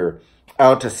post-figure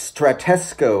out a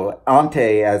stratesco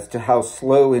ante as to how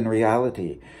slow in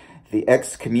reality the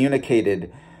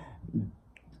excommunicated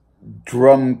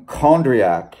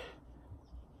drumchondriac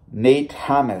Nate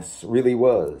Hamas really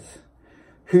was.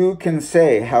 Who can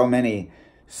say how many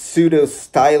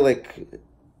pseudo-stylic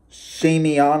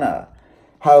shamiana,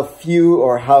 how few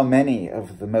or how many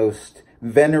of the most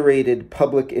venerated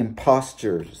public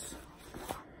impostures,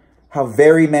 how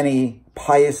very many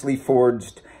piously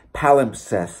forged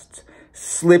palimpsests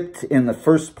slipped in the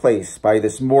first place by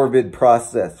this morbid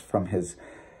process from his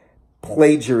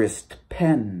plagiarist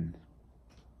pen.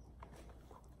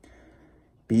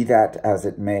 Be that as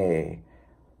it may,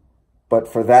 but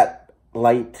for that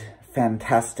light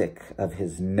fantastic of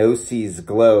his noses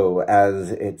glow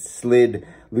as it slid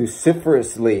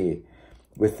luciferously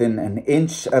within an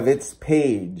inch of its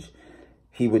page,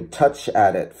 he would touch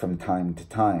at it from time to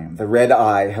time, the red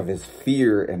eye of his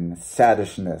fear and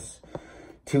saddishness,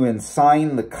 to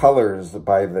ensign the colors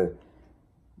by the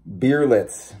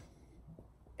beerlets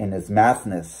in his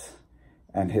mathness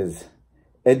and his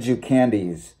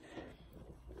educandies,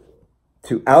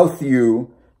 to outhew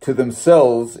to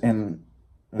themselves in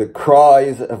the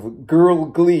cries of girl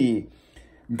glee,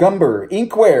 gumber,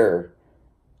 inkware,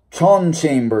 chawn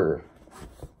chamber,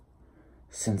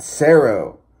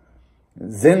 sincero,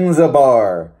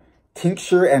 Zinzabar,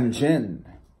 tincture and gin.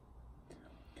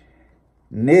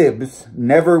 Nibs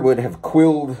never would have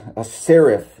quilled a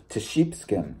seraph to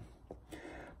sheepskin.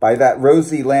 By that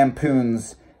rosy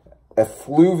lampoon's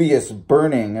effluvious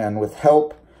burning, and with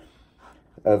help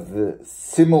of the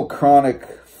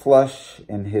simulchronic flush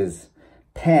in his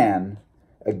pan,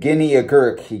 a guinea a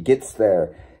gurk he gets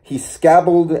there, he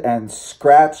scabbled and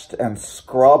scratched and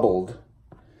scrabbled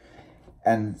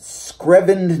and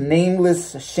screvened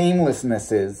nameless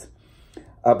shamelessnesses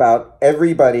about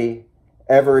everybody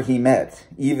ever he met,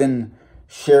 even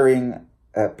sharing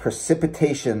a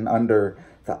precipitation under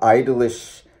the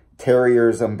idolish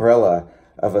terrier's umbrella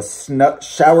of a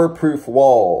showerproof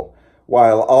wall,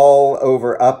 while all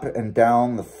over up and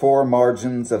down the four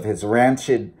margins of his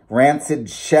rancid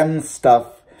Shem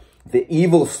stuff, the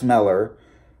evil smeller,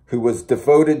 who was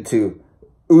devoted to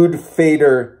Ud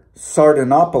Fader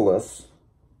Sardanapalus,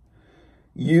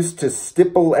 used to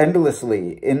stipple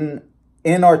endlessly in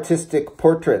inartistic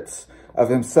portraits of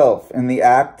himself in the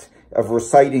act of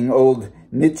reciting old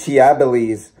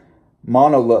Nietzscheabili's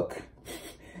monologue.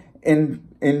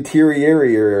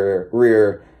 Interior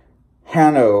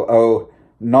Hanno o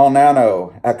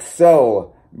nonano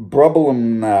excel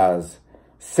brubblumnas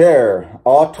ser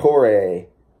autore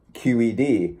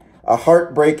QED, a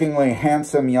heartbreakingly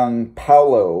handsome young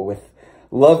Paolo with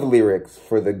love lyrics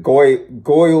for the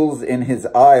goyles in his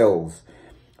aisles,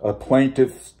 a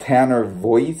plaintiff's tanner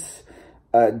voice,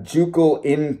 a ducal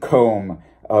income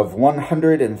of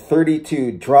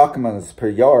 132 drachmas per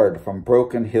yard from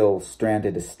Broken Hill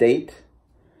stranded estate,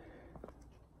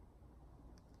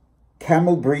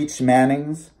 camel breech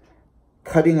Mannings,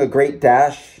 cutting a great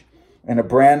dash in a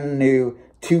brand new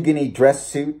 2-guinea dress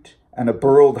suit, and a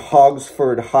burled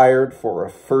Hogsford hired for a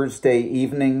Thursday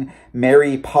evening,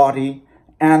 Mary Potty,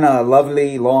 Anna, a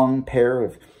lovely long pair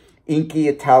of inky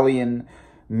Italian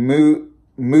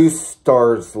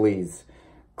moustardsleys,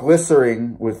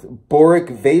 glistering with boric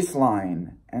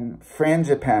vaseline and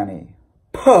frangipani.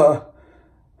 Puh!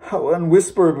 How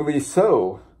unwhisperably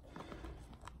so!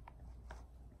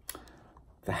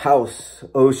 The house,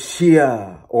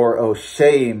 O'Shea, or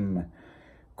O'Shame,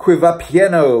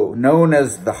 Quivapieno, known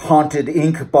as the haunted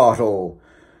ink bottle,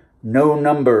 no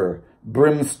number,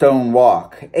 Brimstone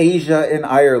Walk, Asia in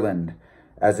Ireland,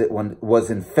 as it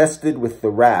was infested with the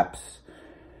raps,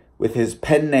 with his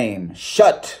pen name,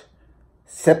 Shut,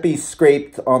 Seppi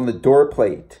scraped on the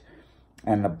doorplate,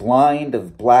 and a blind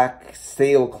of black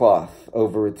sailcloth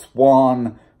over its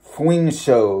wan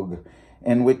fwingshog,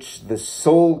 in which the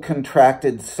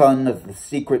soul-contracted son of the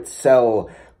secret cell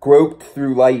groped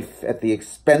through life at the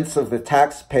expense of the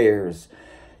taxpayers,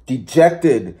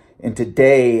 dejected into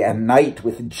day and night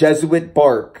with Jesuit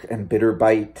bark and bitter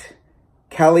bite,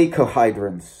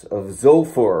 calicohydrants of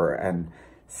Zulfur and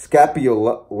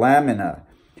scapulamina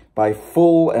by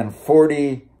full and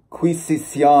 40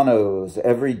 quisicianos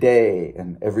every day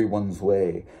and everyone's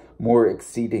way. More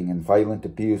exceeding and violent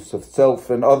abuse of self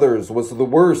and others was the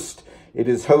worst, it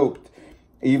is hoped,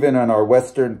 even in our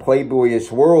Western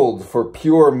playboyish world, for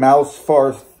pure mouse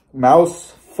farm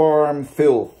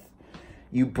filth.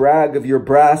 You brag of your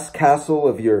brass castle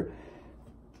of your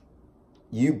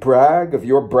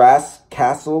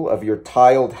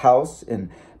tiled house in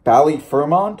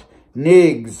Ballyfermont?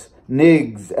 Nigs,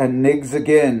 nigs, and nigs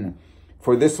again,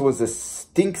 for this was a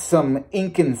stinksome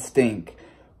inkin stink,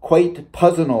 quite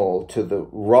puzzle to the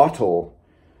rottle.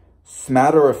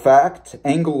 Smatter of fact,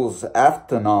 Engels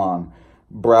afternoon,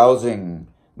 browsing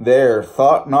there,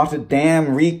 thought not a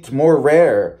dam reeked more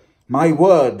rare. My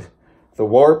word, the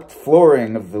warped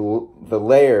flooring of the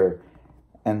lair,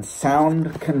 and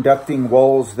sound-conducting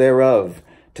walls thereof,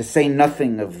 to say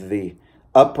nothing of the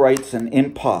uprights and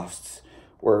imposts,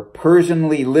 were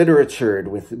Persianly literatured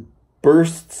with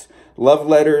bursts, love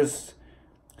letters,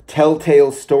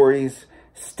 telltale stories,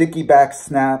 sticky-back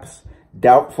snaps,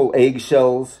 doubtful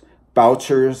eggshells,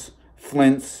 bouchers,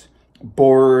 flints,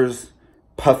 borers,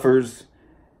 puffers,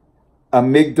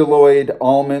 amygdaloid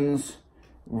almonds,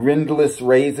 rindless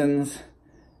raisins,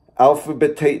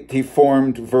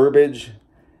 alphabetiformed verbiage,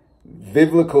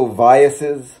 biblical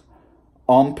vices,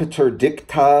 ompeter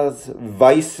dictas,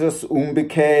 vices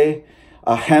umbicae,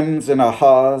 ahems and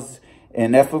ahas,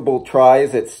 ineffable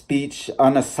tries at speech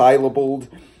unasyllabled,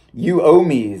 you owe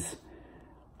me's,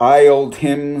 I old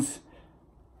hymns,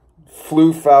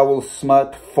 flew foul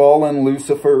smut, fallen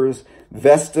lucifers,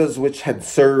 vestas which had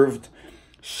served,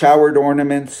 showered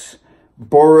ornaments,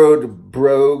 borrowed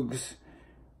brogues,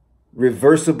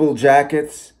 reversible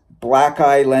jackets, black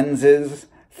eye lenses,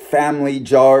 family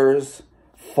jars,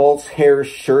 false hair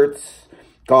shirts,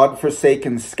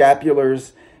 God-forsaken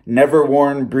scapulars,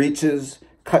 never-worn breeches,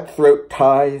 cutthroat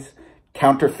ties,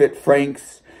 counterfeit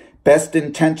francs, best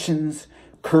intentions,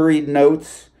 curried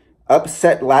notes,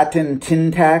 upset Latin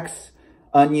tin tacks,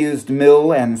 unused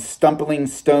mill and stumbling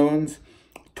stones,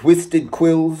 twisted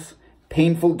quills,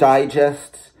 painful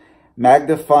digests,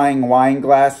 magnifying wine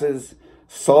glasses,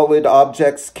 solid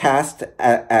objects cast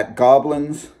at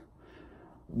goblins,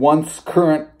 once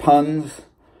current puns,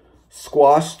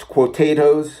 quashed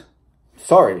quotatos,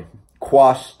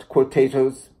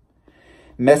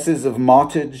 messes of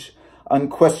mottage,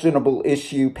 unquestionable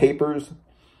issue papers,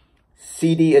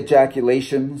 seedy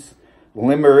ejaculations,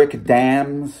 limerick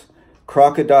dams,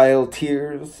 crocodile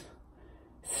tears,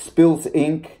 spills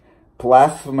ink,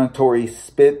 blasphematory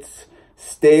spits,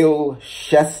 stale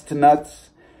chestnuts,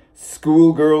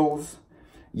 schoolgirls,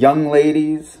 young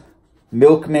ladies,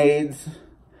 milkmaids,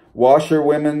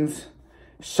 washerwomen's,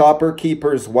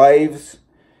 shopper-keepers' wives,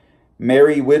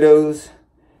 merry widows,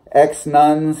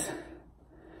 ex-nuns,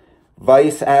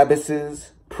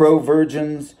 vice-abbesses,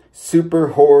 pro-virgins,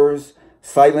 super-whores,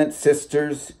 silent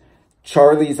sisters,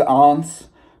 Charlie's aunts,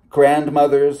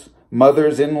 grandmothers,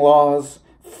 mothers-in-laws,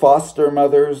 foster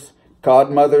mothers,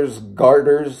 godmothers,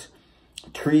 garters,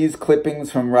 trees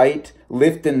clippings from right,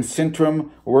 lift and syntrum,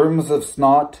 worms of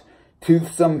snot,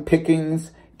 toothsome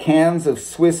pickings, cans of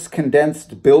Swiss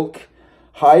condensed bilk,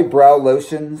 highbrow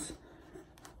lotions,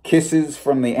 kisses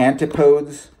from the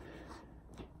antipodes,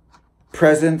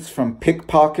 presents from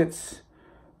pickpockets,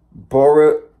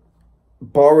 borrowed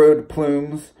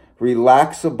plumes,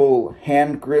 relaxable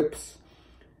hand grips,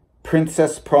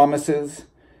 princess promises,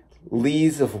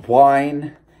 lees of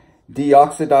wine,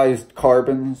 deoxidized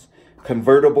carbons,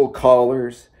 convertible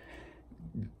collars,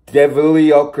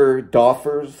 deviliocre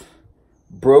doffers,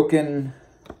 broken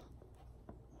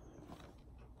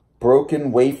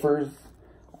wafers,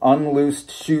 unloosed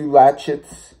shoe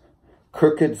latchets,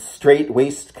 crooked straight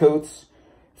waistcoats,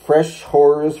 fresh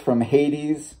horrors from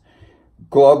Hades,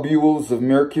 globules of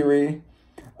mercury,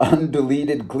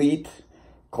 undeleted gleet,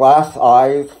 glass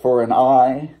eyes for an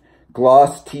eye,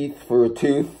 gloss teeth for a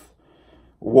tooth,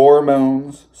 war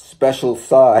moans, special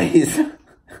size,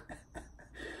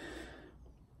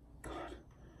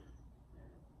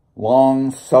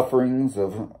 long sufferings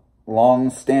of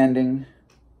long-standing,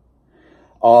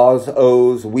 ahs,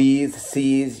 ohs, we's,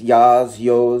 sees, yas,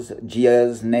 yos,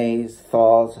 jias, nays,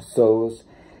 thaws, so's,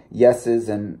 yeses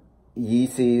and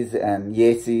yeses and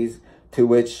yeses, to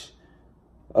which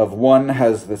of one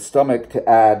has the stomach to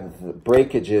add the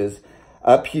breakages,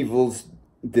 upheavals,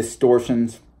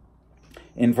 distortions,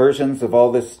 inversions of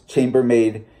all this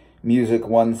chambermaid music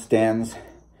one stands,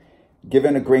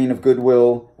 given a grain of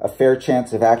goodwill, a fair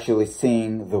chance of actually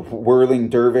seeing the whirling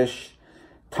dervish,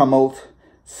 tumult,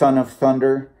 son of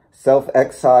thunder,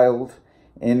 self-exiled,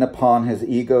 in upon his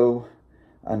ego,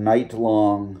 a night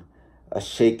long, a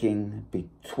shaking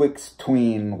betwixt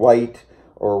tween white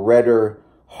or redder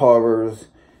horrors,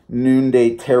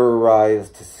 noonday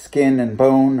terrorized to skin and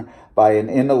bone by an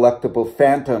ineluctable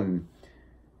phantom.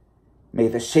 May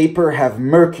the shaper have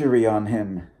mercury on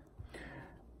him,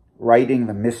 writing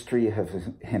the mystery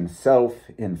of himself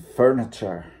in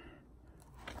furniture.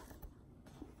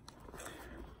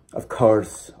 Of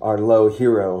course, our low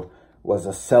hero was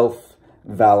a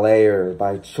self-valayer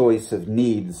by choice of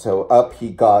need, so up he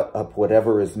got up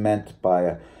whatever is meant by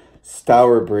a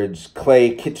Stourbridge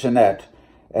clay kitchenette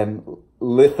and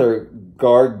lither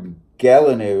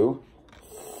gargalinu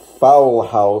fowl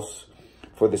house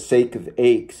for the sake of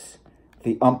aches.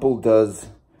 The umple does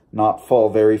not fall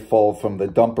very far from the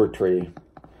dumper tree,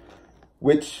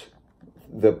 which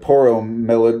the poro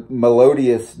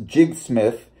melodious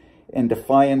jigsmith, in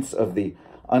defiance of the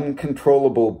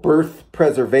uncontrollable birth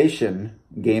preservation,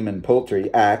 game and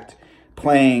poultry act,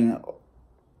 playing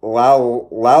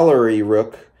lallery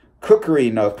rook, cookery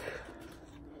nook,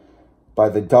 by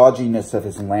the dodginess of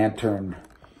his lantern,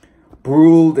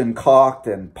 brewed and cocked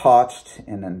and potched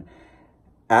in an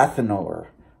athanor,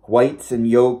 whites and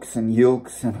yolks and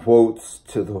yilks and woats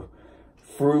to the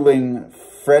fruling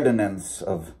fredinance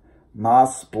of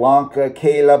Mas Blanca,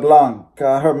 que la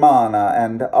Blanca, Hermana,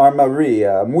 and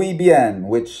Armaria, muy bien,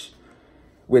 which,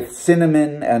 with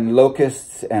cinnamon and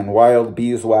locusts and wild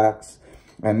beeswax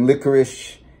and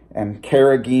licorice and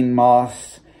carrageen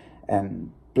moss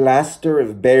and blaster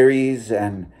of berries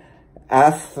and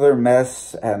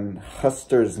athermess and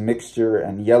huster's mixture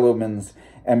and yellowman's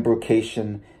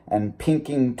embrocation and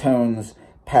pinking tones,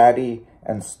 paddy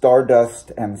and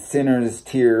stardust and sinner's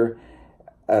tear,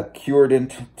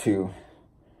 accordant to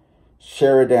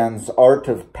Sheridan's art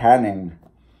of panning,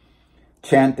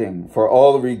 chanting for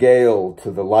all regale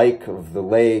to the like of the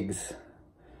legs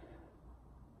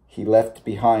he left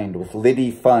behind with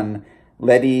Letty Fan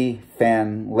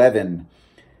Levin,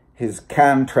 his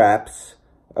cantraps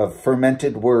of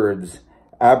fermented words,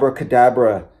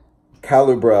 abracadabra,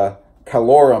 calubra,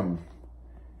 calorum.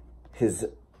 His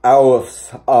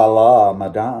Aufs Allah,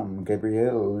 Madame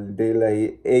Gabrielle de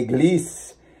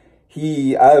l'Église,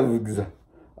 he avgs,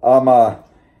 ama,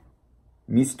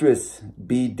 Mistress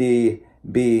B.D.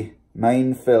 B.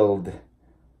 Meinfeld,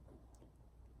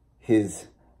 his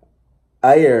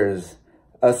Ayers,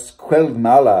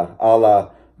 Asquelmala, a la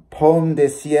Pomme de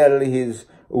Ciel, his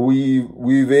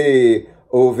Vive,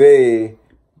 Ove,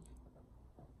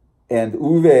 and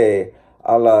Uve,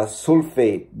 a la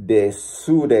Sulfate de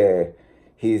Sude,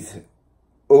 his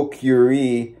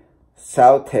Ocurie,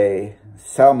 Saute,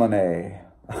 Salmone,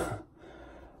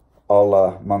 a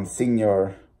la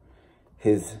Monsignor,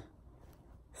 his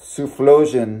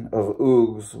Sufflosion of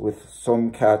Ougs with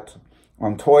Somcat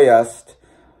Ontoyast,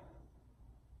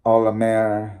 a la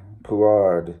Mer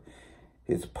Puard,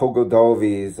 his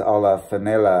Pogodolvis a la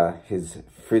Fenella, his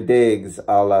Fridigs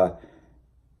a la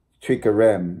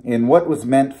Tricarem. In what was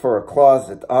meant for a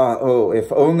closet,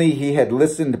 if only he had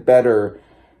listened better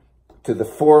to the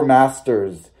four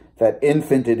masters that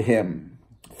infanted him,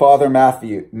 Father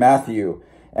Matthew,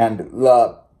 and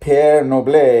La Père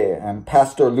Noble, and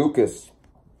Pastor Lucas,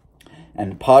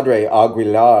 and Padre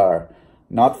Aguilar,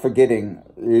 not forgetting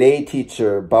lay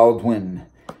teacher Baldwin.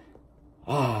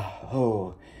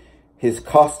 His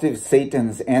costive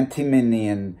Satan's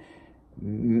Antimonian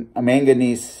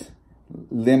Manganese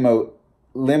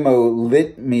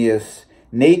Limolitmius.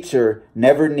 Nature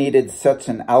never needed such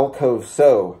an alcove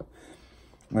so.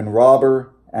 When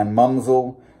Robber and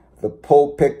Mumsel, the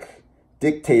pulpic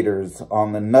dictators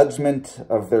on the nudgement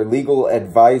of their legal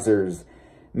advisers,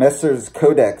 Messrs.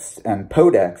 Codex and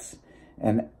Podex,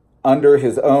 and under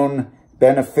his own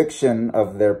benefiction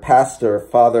of their pastor,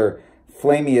 Father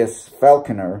Flamius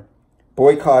Falconer,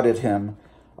 boycotted him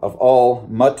of all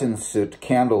mutton suit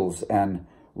candles and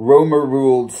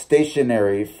Romer-ruled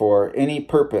stationery for any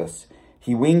purpose,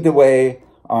 he winged away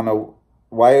on a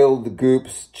wild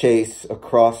goose chase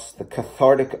across the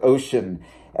cathartic ocean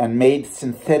and made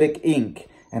synthetic ink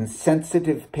and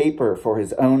sensitive paper for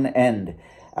his own end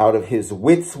out of his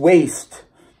wit's waste.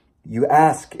 You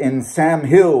ask in Sam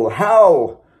Hill,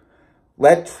 how?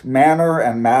 Let manner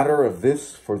and matter of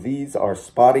this, for these are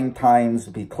spotting times,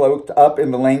 be cloaked up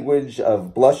in the language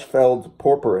of Blushfeld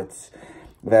porporates,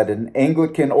 that an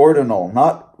Anglican ordinal,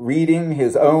 not reading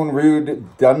his own rude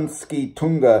Dunsky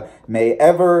Tunga, may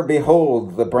ever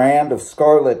behold the brand of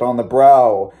scarlet on the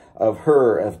brow of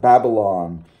her of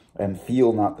Babylon, and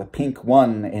feel not the pink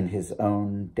one in his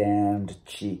own damned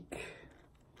cheek.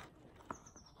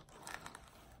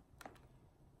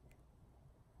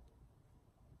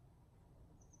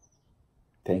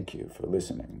 Thank you for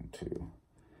listening to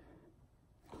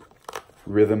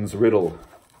Rhythm's Riddle.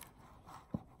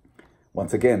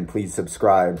 Once again, please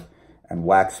subscribe and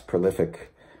wax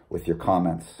prolific with your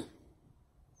comments.